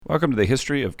Welcome to the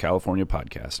History of California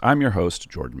podcast. I'm your host,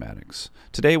 Jordan Maddox.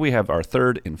 Today we have our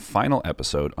third and final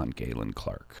episode on Galen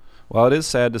Clark. While it is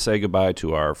sad to say goodbye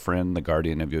to our friend, the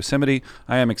Guardian of Yosemite,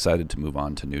 I am excited to move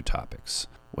on to new topics.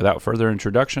 Without further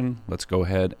introduction, let's go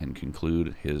ahead and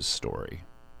conclude his story.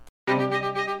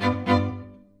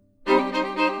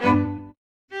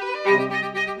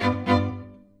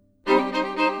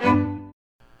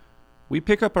 We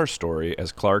pick up our story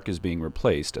as Clark is being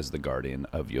replaced as the Guardian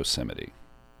of Yosemite.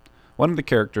 One of the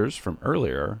characters from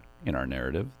earlier in our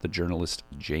narrative, the journalist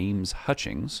James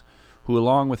Hutchings, who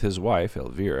along with his wife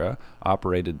Elvira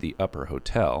operated the Upper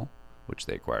Hotel, which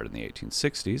they acquired in the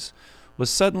 1860s, was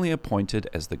suddenly appointed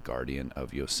as the Guardian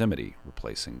of Yosemite,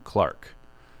 replacing Clark.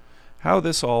 How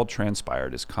this all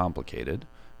transpired is complicated,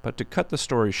 but to cut the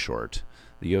story short,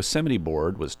 the Yosemite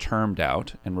board was termed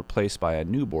out and replaced by a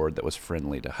new board that was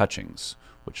friendly to Hutchings,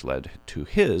 which led to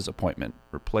his appointment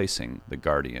replacing the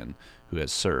Guardian who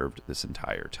has served this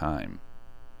entire time.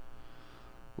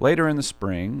 Later in the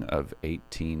spring of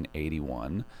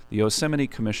 1881, the Yosemite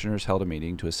commissioners held a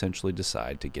meeting to essentially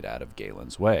decide to get out of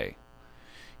Galen's way.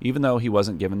 Even though he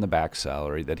wasn't given the back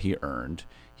salary that he earned,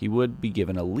 he would be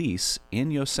given a lease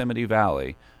in Yosemite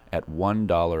Valley at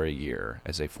 $1 a year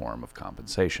as a form of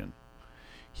compensation.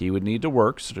 He would need to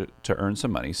work to earn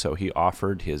some money, so he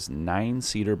offered his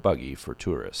 9-seater buggy for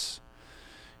tourists.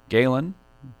 Galen,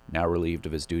 now relieved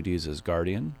of his duties as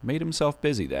guardian, made himself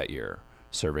busy that year,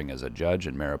 serving as a judge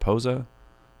in Mariposa,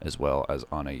 as well as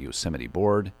on a Yosemite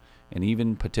board, and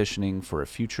even petitioning for a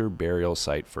future burial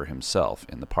site for himself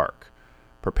in the park,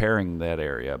 preparing that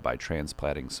area by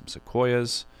transplanting some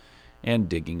sequoias and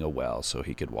digging a well so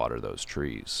he could water those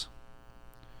trees.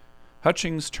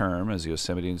 Hutchings' term as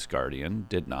Yosemite's guardian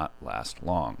did not last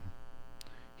long.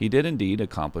 He did indeed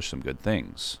accomplish some good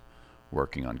things,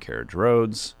 working on carriage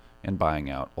roads and buying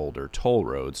out older toll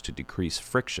roads to decrease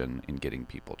friction in getting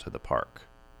people to the park.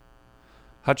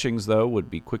 Hutchings, though, would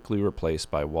be quickly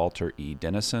replaced by Walter E.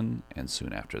 Dennison and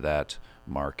soon after that,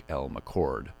 Mark L.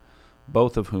 McCord,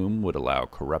 both of whom would allow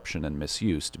corruption and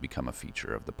misuse to become a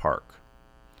feature of the park.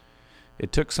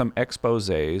 It took some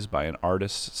exposés by an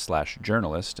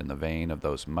artist/journalist in the vein of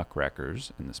those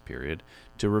muckrakers in this period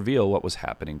to reveal what was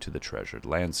happening to the treasured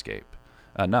landscape,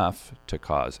 enough to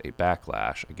cause a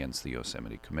backlash against the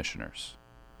Yosemite commissioners.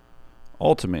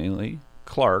 Ultimately,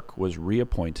 Clark was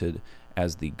reappointed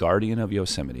as the Guardian of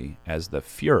Yosemite as the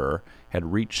furor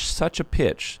had reached such a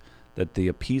pitch that the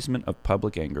appeasement of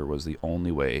public anger was the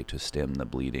only way to stem the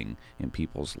bleeding in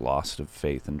people's loss of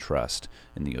faith and trust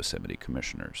in the Yosemite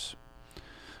commissioners.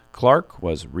 Clark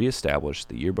was reestablished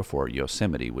the year before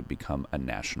Yosemite would become a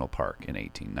national park in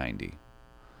 1890.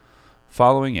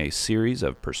 Following a series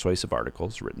of persuasive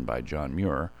articles written by John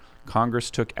Muir, Congress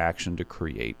took action to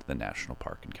create the national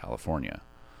park in California,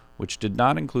 which did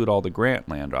not include all the grant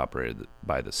land operated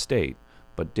by the state,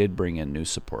 but did bring in new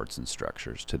supports and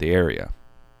structures to the area.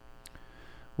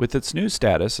 With its new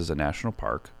status as a national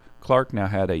park, Clark now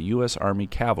had a U.S. Army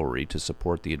cavalry to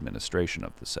support the administration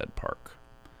of the said park.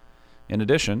 In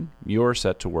addition, Muir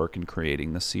set to work in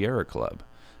creating the Sierra Club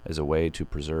as a way to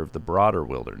preserve the broader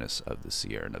wilderness of the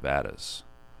Sierra Nevadas.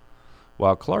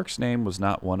 While Clark's name was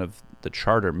not one of the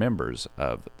charter members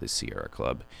of the Sierra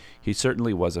Club, he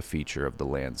certainly was a feature of the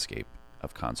landscape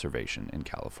of conservation in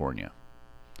California.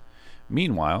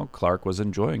 Meanwhile, Clark was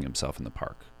enjoying himself in the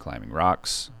park, climbing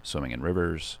rocks, swimming in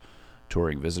rivers,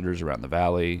 touring visitors around the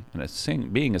valley,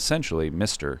 and being essentially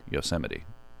Mr. Yosemite.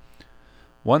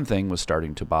 One thing was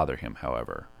starting to bother him,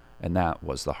 however, and that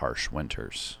was the harsh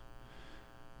winters.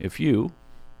 If you,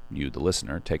 the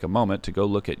listener, take a moment to go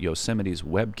look at Yosemite's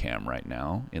webcam right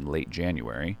now in late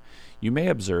January, you may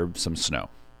observe some snow.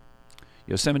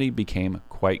 Yosemite became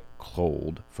quite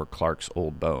cold for Clark's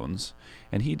old bones,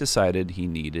 and he decided he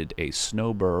needed a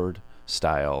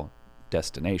snowbird-style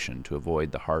destination to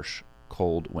avoid the harsh,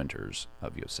 cold winters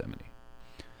of Yosemite.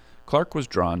 Clark was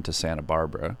drawn to Santa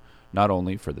Barbara, not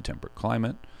only for the temperate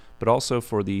climate, but also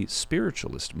for the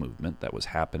spiritualist movement that was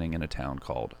happening in a town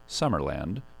called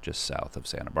Summerland, just south of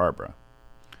Santa Barbara.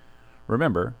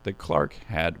 Remember that Clark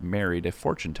had married a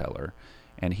fortune teller,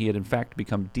 and he had in fact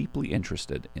become deeply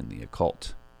interested in the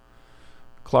occult.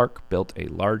 Clark built a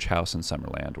large house in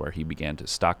Summerland where he began to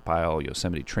stockpile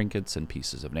Yosemite trinkets and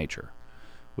pieces of nature,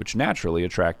 which naturally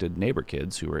attracted neighbor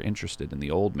kids who were interested in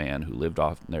the old man who lived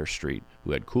off their street,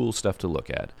 who had cool stuff to look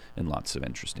at and lots of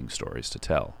interesting stories to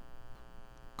tell.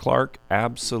 Clark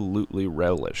absolutely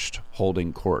relished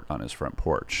holding court on his front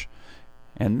porch,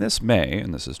 and this may,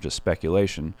 and this is just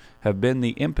speculation, have been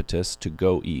the impetus to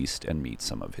go east and meet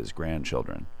some of his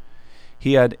grandchildren.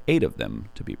 He had 8 of them,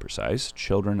 to be precise,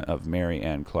 children of Mary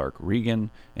Ann Clark Regan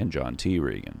and John T.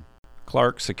 Regan.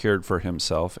 Clark secured for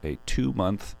himself a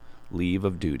 2-month leave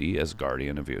of duty as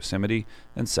guardian of Yosemite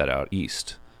and set out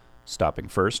east, stopping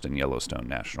first in Yellowstone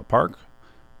National Park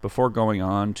before going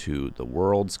on to the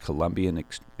World's Columbian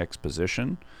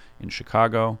Exposition in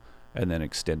Chicago and then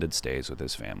extended stays with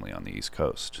his family on the East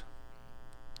Coast.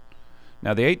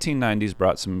 Now, the 1890s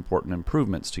brought some important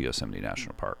improvements to Yosemite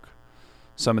National Park.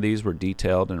 Some of these were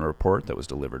detailed in a report that was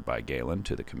delivered by Galen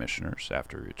to the commissioners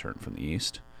after he returned from the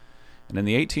East. And in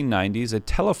the 1890s, a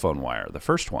telephone wire, the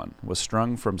first one, was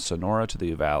strung from Sonora to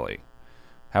the valley.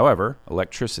 However,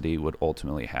 electricity would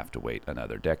ultimately have to wait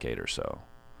another decade or so.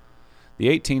 The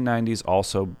 1890s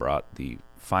also brought the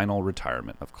final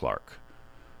retirement of Clark.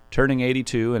 Turning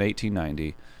 82 in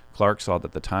 1890, Clark saw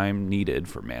that the time needed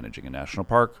for managing a national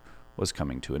park was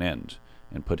coming to an end,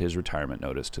 and put his retirement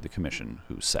notice to the commission,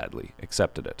 who sadly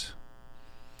accepted it.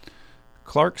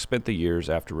 Clark spent the years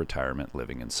after retirement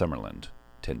living in Summerland,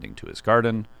 tending to his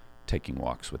garden, taking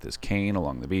walks with his cane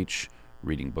along the beach,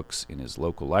 reading books in his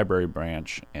local library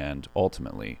branch, and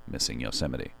ultimately missing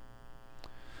Yosemite.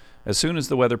 As soon as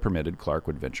the weather permitted, Clark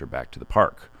would venture back to the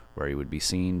park, where he would be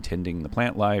seen tending the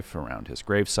plant life around his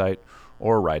gravesite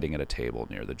or writing at a table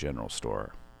near the general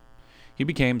store. He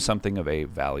became something of a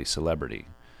valley celebrity,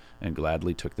 and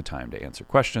gladly took the time to answer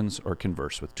questions or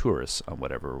converse with tourists on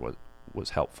whatever was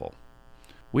helpful.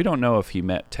 We don't know if he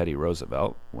met Teddy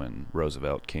Roosevelt when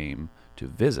Roosevelt came to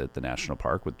visit the national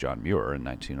park with John Muir in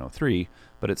 1903,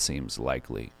 but it seems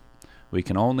likely. We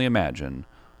can only imagine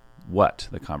what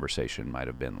the conversation might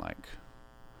have been like.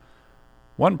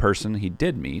 One person he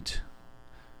did meet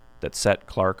that set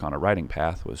Clark on a writing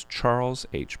path was Charles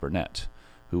H. Burnett,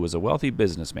 who was a wealthy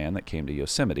businessman that came to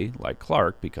Yosemite, like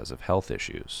Clark, because of health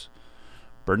issues.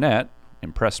 Burnett,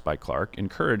 impressed by Clark,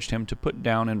 encouraged him to put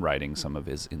down in writing some of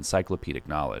his encyclopedic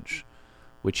knowledge,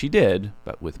 which he did,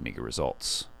 but with meager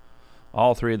results.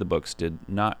 All 3 of the books did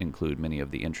not include many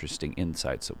of the interesting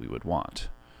insights that we would want.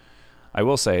 I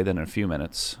will say that in a few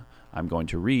minutes, I'm going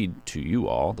to read to you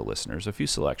all, the listeners, a few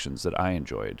selections that I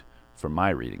enjoyed from my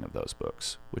reading of those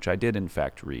books, which I did in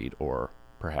fact read, or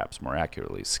perhaps more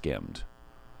accurately, skimmed.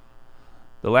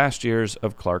 The last years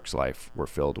of Clark's life were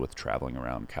filled with traveling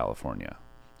around California,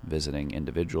 visiting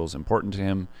individuals important to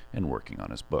him, and working on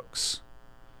his books.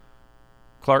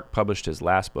 Clark published his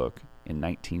last book in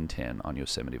 1910 on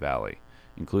Yosemite Valley,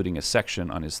 including a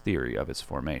section on his theory of its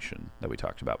formation that we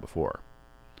talked about before.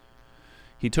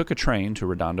 He took a train to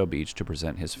Redondo Beach to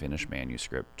present his finished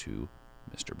manuscript to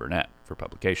Mr. Burnett for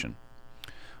publication.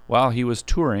 While he was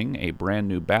touring a brand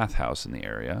new bathhouse in the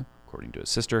area, according to his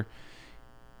sister,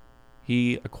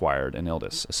 he acquired an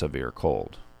illness, a severe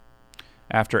cold.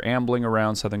 After ambling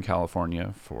around Southern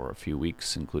California for a few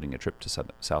weeks, including a trip to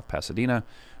South Pasadena,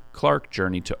 Clark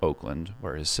journeyed to Oakland,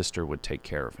 where his sister would take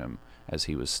care of him, as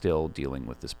he was still dealing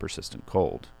with this persistent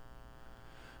cold.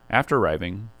 After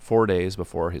arriving 4 days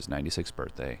before his 96th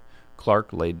birthday,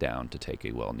 Clark laid down to take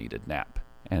a well-needed nap,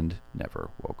 and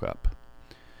never woke up.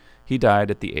 He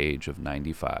died at the age of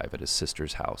 95 at his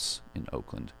sister's house in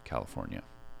Oakland, California.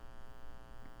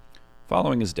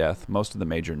 Following his death, most of the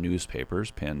major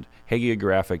newspapers penned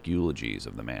hagiographic eulogies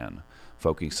of the man,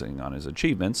 focusing on his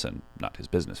achievements and not his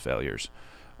business failures,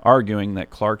 arguing that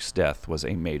Clark's death was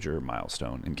a major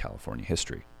milestone in California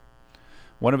history.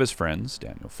 One of his friends,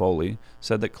 Daniel Foley,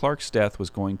 said that Clark's death was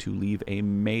going to leave a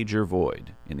major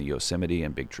void in the Yosemite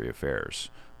and Big Tree affairs,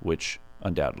 which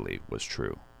undoubtedly was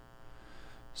true.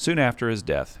 Soon after his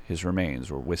death, his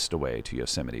remains were whisked away to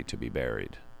Yosemite to be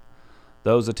buried.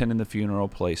 Those attending the funeral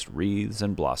placed wreaths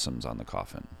and blossoms on the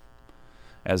coffin.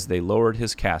 As they lowered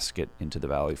his casket into the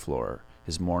valley floor,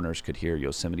 his mourners could hear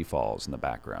Yosemite Falls in the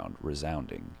background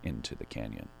resounding into the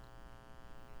canyon.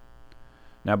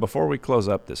 Now, before we close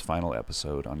up this final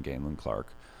episode on Galen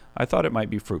Clark, I thought it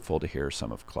might be fruitful to hear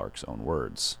some of Clark's own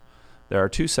words. There are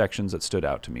 2 sections that stood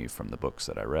out to me from the books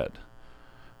that I read.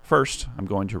 First, I'm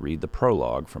going to read the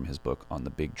prologue from his book on the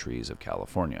Big Trees of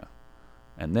California,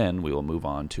 and then we will move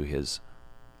on to his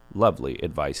lovely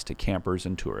advice to campers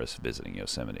and tourists visiting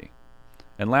Yosemite.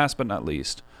 And last but not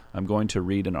least, I'm going to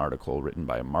read an article written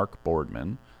by Mark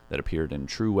Boardman that appeared in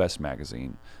True West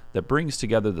magazine that brings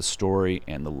together the story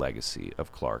and the legacy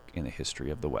of Clark in the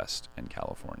history of the West and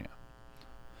California.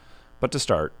 But to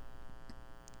start,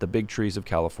 The Big Trees of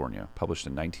California, published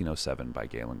in 1907 by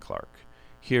Galen Clark.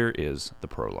 Here is the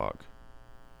prologue.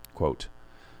 Quote,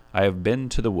 I have been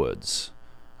to the woods.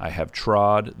 I have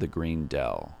trod the green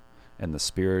dell, and the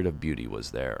spirit of beauty was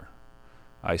there.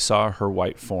 I saw her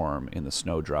white form in the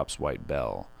snowdrop's white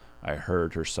bell. I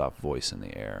heard her soft voice in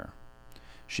the air.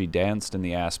 She danced in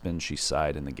the aspen, she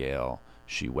sighed in the gale,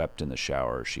 she wept in the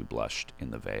shower, she blushed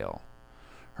in the vale.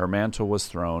 Her mantle was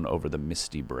thrown over the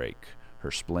misty brake,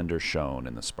 her splendor shone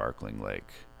in the sparkling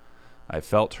lake. I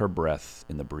felt her breath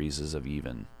in the breezes of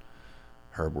even,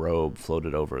 her robe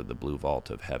floated over the blue vault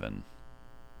of heaven.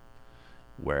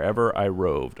 Wherever I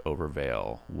roved over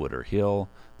vale, wood or hill,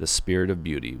 the spirit of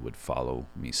beauty would follow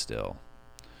me still.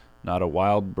 Not a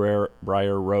wild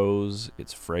briar rose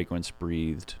its fragrance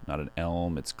breathed, not an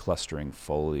elm its clustering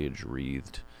foliage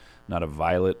wreathed, not a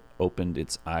violet opened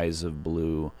its eyes of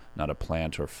blue, not a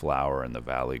plant or flower in the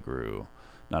valley grew,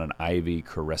 not an ivy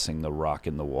caressing the rock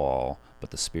in the wall,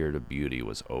 but the spirit of beauty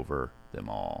was over them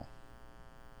all.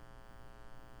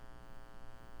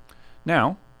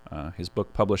 Now, his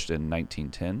book published in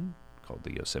 1910, called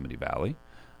The Yosemite Valley,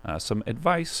 some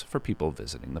advice for people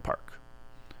visiting the park.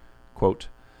 Quote,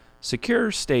 secure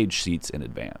stage seats in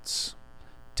advance.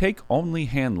 Take only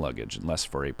hand luggage unless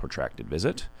for a protracted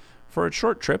visit. For a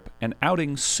short trip, an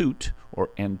outing suit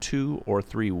and 2 or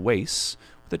 3 waists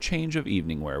with a change of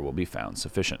evening wear will be found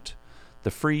sufficient.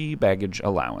 The free baggage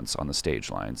allowance on the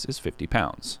stage lines is 50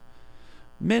 pounds.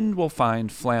 Men will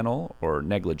find flannel or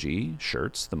negligee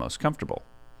shirts the most comfortable.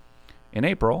 In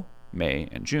April, May,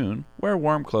 and June, wear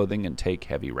warm clothing and take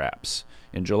heavy wraps.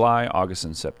 In July, August,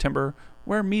 and September,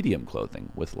 wear medium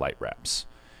clothing with light wraps.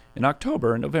 In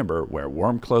October and November, wear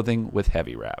warm clothing with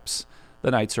heavy wraps. The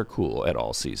nights are cool at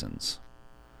all seasons.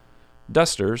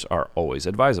 Dusters are always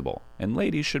advisable, and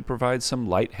ladies should provide some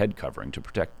light head covering to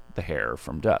protect the hair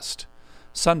from dust.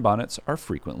 Sunbonnets are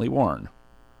frequently worn.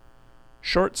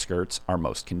 Short skirts are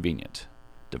most convenient.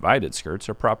 Divided skirts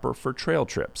are proper for trail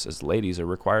trips, as ladies are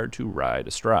required to ride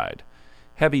astride.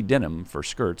 Heavy denim for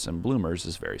skirts and bloomers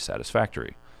is very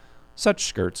satisfactory. Such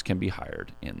skirts can be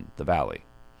hired in the valley.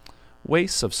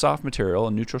 Waists of soft material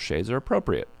and neutral shades are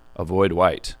appropriate. Avoid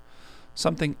white.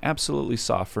 Something absolutely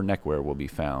soft for neckwear will be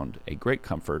found a great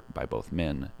comfort by both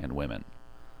men and women.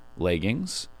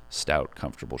 Leggings, stout,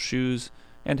 comfortable shoes,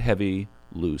 and heavy,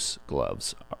 loose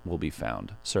gloves will be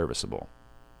found serviceable.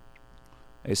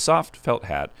 A soft felt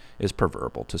hat is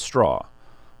preferable to straw.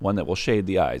 One that will shade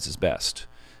the eyes is best.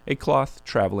 A cloth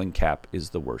traveling cap is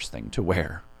the worst thing to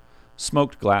wear.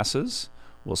 Smoked glasses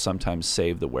will sometimes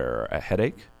save the wearer a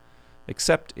headache.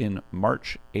 Except in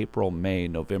March, April, May,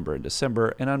 November, and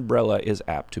December, an umbrella is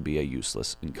apt to be a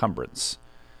useless encumbrance.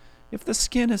 If the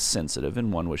skin is sensitive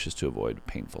and one wishes to avoid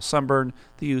painful sunburn,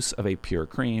 the use of a pure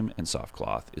cream and soft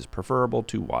cloth is preferable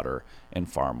to water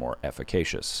and far more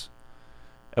efficacious.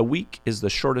 A week is the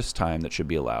shortest time that should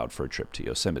be allowed for a trip to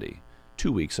Yosemite.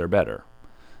 2 weeks are better.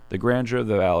 The grandeur of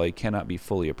the valley cannot be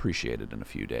fully appreciated in a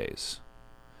few days.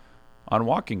 On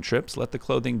walking trips, let the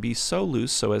clothing be so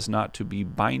loose so as not to be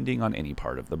binding on any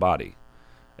part of the body.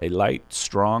 A light,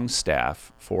 strong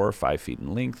staff, 4 or 5 feet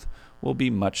in length, will be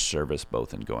much service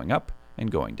both in going up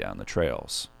and going down the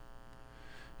trails.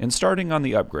 In starting on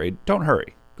the upgrade, don't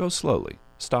hurry. Go slowly.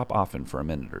 Stop often for a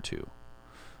minute or 2.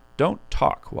 Don't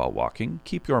talk while walking.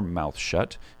 Keep your mouth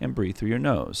shut and breathe through your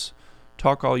nose.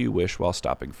 Talk all you wish while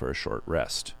stopping for a short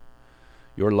rest.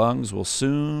 Your lungs will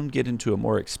soon get into a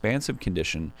more expansive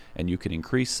condition, and you can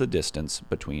increase the distance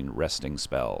between resting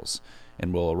spells,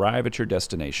 and will arrive at your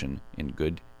destination in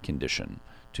good condition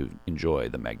to enjoy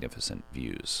the magnificent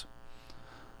views.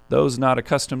 Those not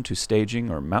accustomed to staging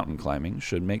or mountain climbing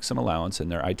should make some allowance in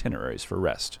their itineraries for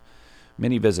rest.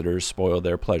 Many visitors spoil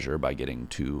their pleasure by getting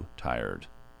too tired.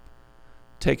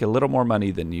 Take a little more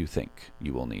money than you think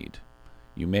you will need.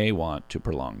 You may want to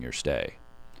prolong your stay.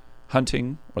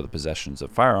 Hunting or the possessions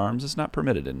of firearms is not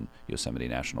permitted in Yosemite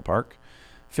National Park.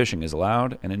 Fishing is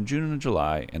allowed, and in June and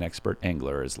July, an expert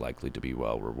angler is likely to be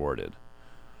well rewarded.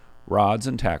 Rods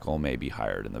and tackle may be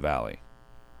hired in the valley.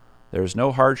 There is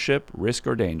no hardship, risk,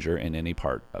 or danger in any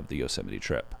part of the Yosemite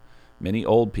trip. Many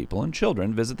old people and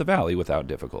children visit the valley without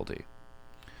difficulty.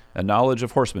 A knowledge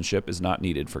of horsemanship is not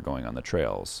needed for going on the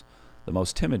trails. The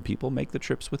most timid people make the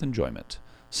trips with enjoyment.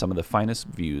 Some of the finest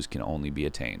views can only be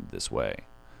attained this way.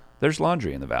 There's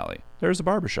laundry in the valley. There's a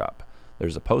barber shop.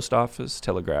 There's a post office,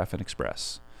 telegraph, and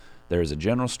express. There is a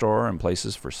general store and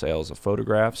places for sales of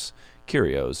photographs,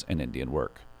 curios, and Indian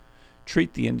work.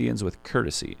 Treat the Indians with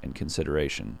courtesy and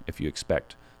consideration if you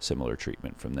expect similar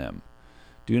treatment from them.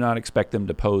 Do not expect them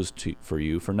to pose for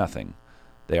you for nothing.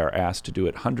 They are asked to do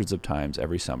it hundreds of times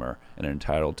every summer and are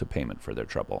entitled to payment for their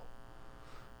trouble.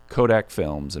 Kodak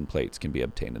films and plates can be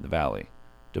obtained in the valley.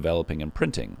 Developing and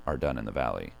printing are done in the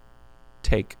valley.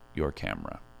 Take your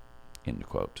camera. End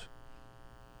quote.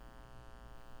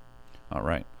 All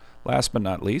right. Last but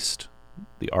not least,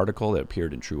 the article that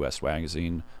appeared in True West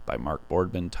magazine by Mark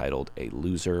Boardman titled A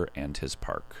Loser and His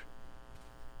Park.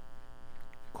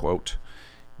 quote,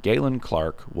 Galen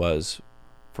Clark was,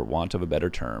 for want of a better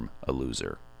term, a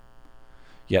loser.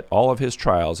 Yet all of his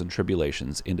trials and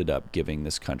tribulations ended up giving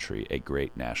this country a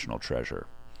great national treasure,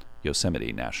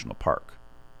 Yosemite National Park.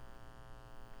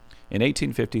 In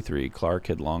 1853, Clark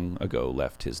had long ago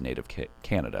left his native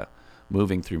Canada,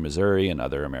 moving through Missouri and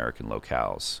other American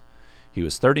locales. He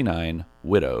was 39,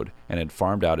 widowed, and had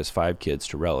farmed out his 5 kids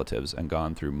to relatives and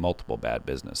gone through multiple bad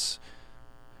business.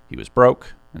 He was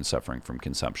broke and suffering from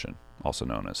consumption, also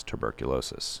known as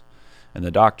tuberculosis, and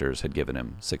the doctors had given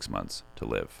him 6 months to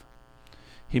live.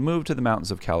 He moved to the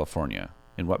mountains of California,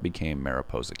 in what became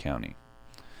Mariposa County.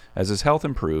 As his health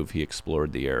improved, he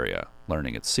explored the area,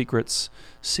 learning its secrets,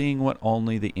 seeing what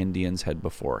only the Indians had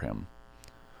before him.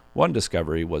 One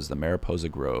discovery was the Mariposa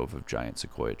Grove of giant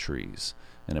sequoia trees,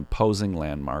 an imposing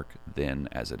landmark then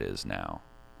as it is now.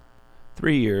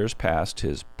 3 years past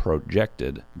his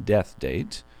projected death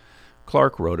date,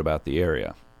 Clark wrote about the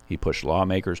area. He pushed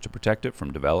lawmakers to protect it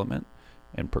from development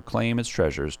and proclaim its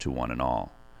treasures to one and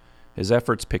all. His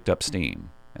efforts picked up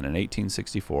steam, and in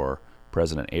 1864,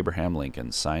 President Abraham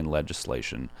Lincoln signed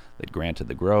legislation that granted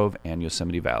the Grove and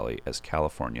Yosemite Valley as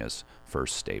California's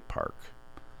first state park.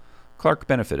 Clark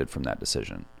benefited from that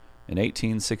decision. In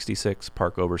 1866,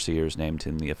 park overseers named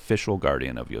him the official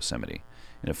guardian of Yosemite,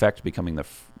 in effect becoming the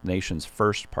nation's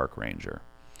first park ranger.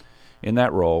 In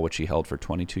that role, which he held for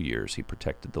 22 years, he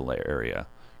protected the area,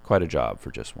 quite a job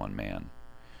for just one man.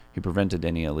 He prevented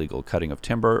any illegal cutting of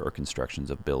timber or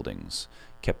constructions of buildings,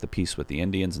 kept the peace with the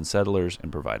Indians and settlers,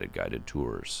 and provided guided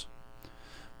tours.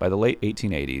 By the late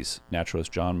 1880s,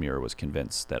 naturalist John Muir was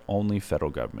convinced that only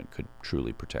federal government could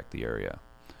truly protect the area.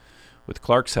 With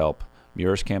Clark's help,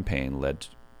 Muir's campaign led to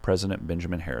President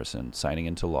Benjamin Harrison signing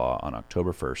into law on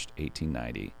October 1,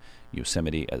 1890,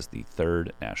 Yosemite as the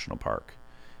third national park,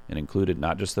 and included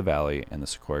not just the valley and the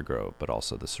Sequoia Grove, but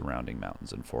also the surrounding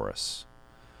mountains and forests.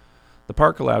 The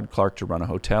park allowed Clark to run a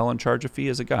hotel and charge a fee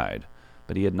as a guide,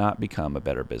 but he had not become a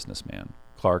better businessman.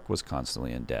 Clark was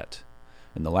constantly in debt.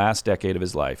 In the last decade of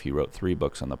his life, he wrote 3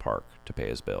 books on the park to pay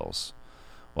his bills.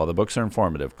 While the books are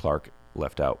informative, Clark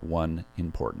left out one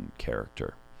important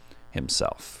character,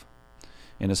 himself.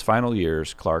 In his final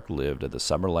years, Clark lived at the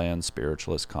Summerland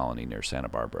Spiritualist Colony near Santa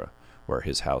Barbara, where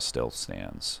his house still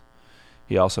stands.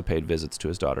 He also paid visits to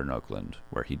his daughter in Oakland,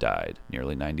 where he died,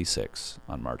 nearly 96,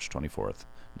 on March 24th,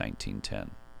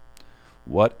 1910.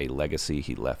 What a legacy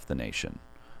he left the nation.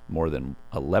 More than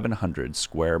 1,100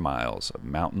 square miles of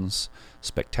mountains,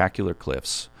 spectacular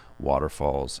cliffs,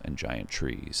 waterfalls, and giant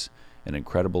trees, an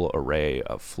incredible array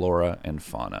of flora and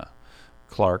fauna.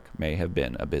 Clark may have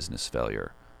been a business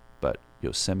failure, but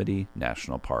Yosemite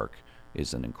National Park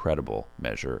is an incredible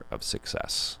measure of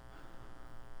success.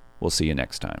 We'll see you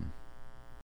next time.